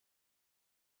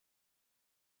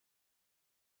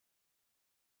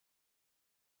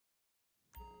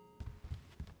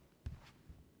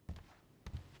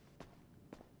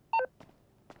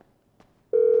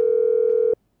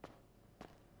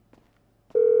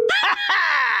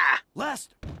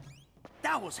Lester,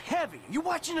 that was heavy. You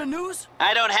watching the news?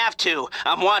 I don't have to.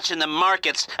 I'm watching the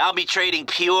markets. I'll be trading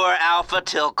pure alpha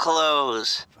till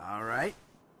close. All right.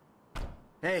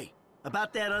 Hey,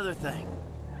 about that other thing.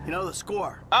 You know, the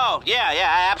score. Oh,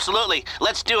 yeah, absolutely.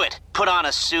 Let's do it. Put on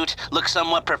a suit, look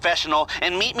somewhat professional,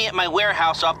 and meet me at my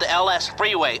warehouse off the LS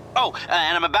freeway. Oh,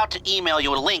 and I'm about to email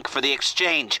you a link for the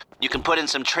exchange. You can put in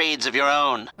some trades of your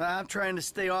own. I'm trying to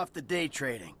stay off the day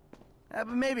trading. But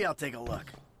maybe I'll take a look.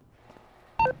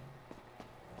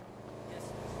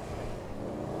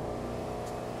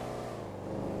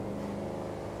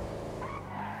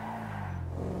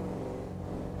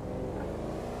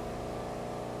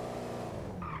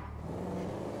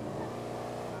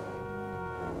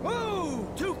 Whoa!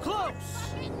 Too close!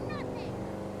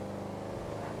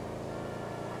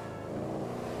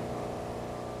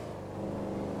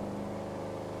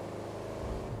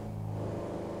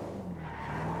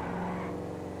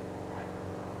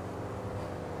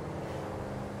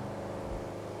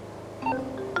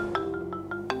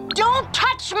 Don't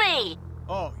touch me!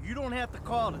 Oh, you don't have to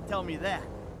call to tell me that.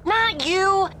 Not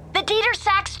you! The Dieter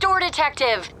Sachs store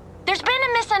detective! There's been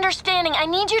a misunderstanding. I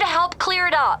need you to help clear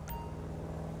it up.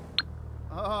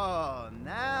 Oh,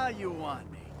 now you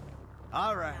want me.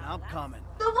 All right, I'm coming.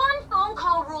 The one phone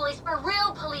call rule is for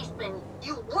real policemen,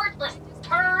 you worthless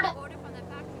turd!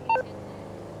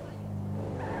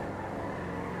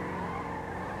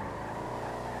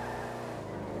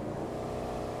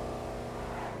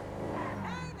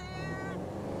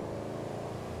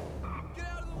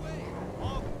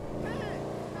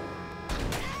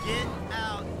 Get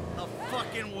out the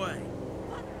fucking way.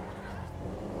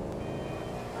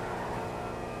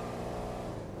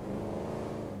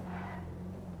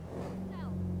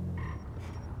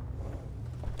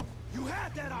 You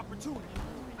had that opportunity.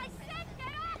 I said get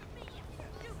off me, you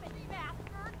stupid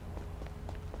bastard!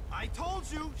 I told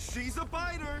you, she's a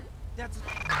biter.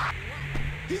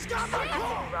 He's got my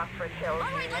car. Rockford Hills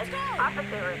All right, let's unit. go.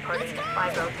 Officer reporting Let's go.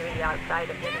 503 outside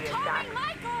of They're Lydia coming, Dock.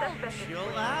 Michael! Suspect is Chill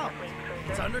fleeing out. the fleet cruiser.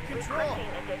 It's under control.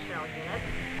 Requesting additional units.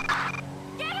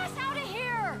 Get us out of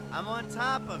here! I'm on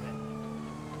top of it.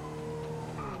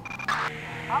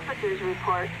 Officers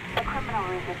report a criminal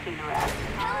resisting arrest.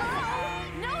 Hello?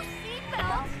 No seatbelts!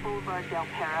 South Boulevard Del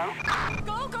Perro.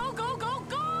 Go, go, go, go,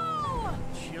 go!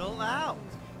 Chill out.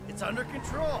 It's under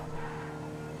control.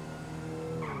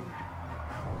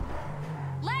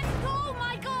 Let's go,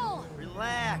 Michael!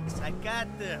 Relax, I got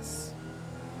this.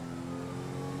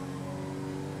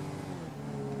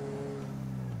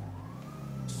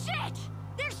 Shit!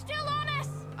 They're still on us!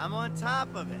 I'm on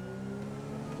top of it.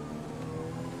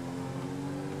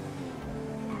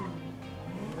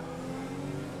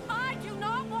 I do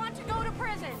not want to go to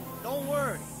prison! Don't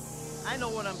worry. I know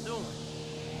what I'm doing.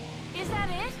 Is that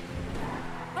it?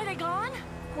 Are they gone?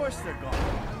 Of course they're gone.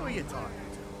 Who are you talking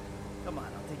to? Come on,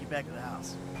 I'll take you back to the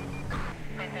house.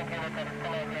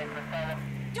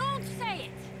 Don't say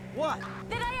it! What?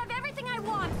 That I have everything I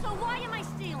want, so why am I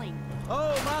stealing?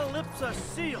 Oh, my lips are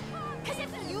sealed. Cause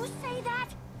if you say that,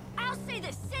 I'll say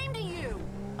the same to you!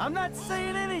 I'm not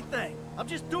saying anything. I'm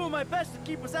just doing my best to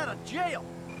keep us out of jail.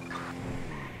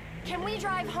 Can we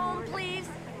drive home, please?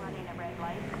 Running a red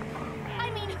light. I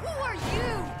mean, who are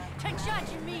you to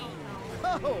judge me?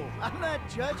 Oh, I'm not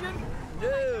judging.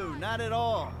 No, not at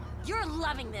all. You're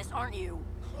loving this, aren't you?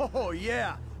 Oh,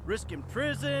 yeah. Risking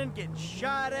prison, getting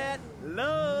shot at.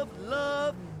 Love,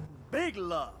 love, big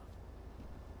love.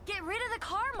 Get rid of the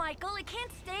car, Michael. It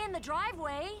can't stay in the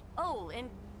driveway. Oh, and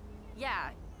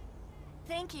yeah.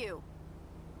 Thank you.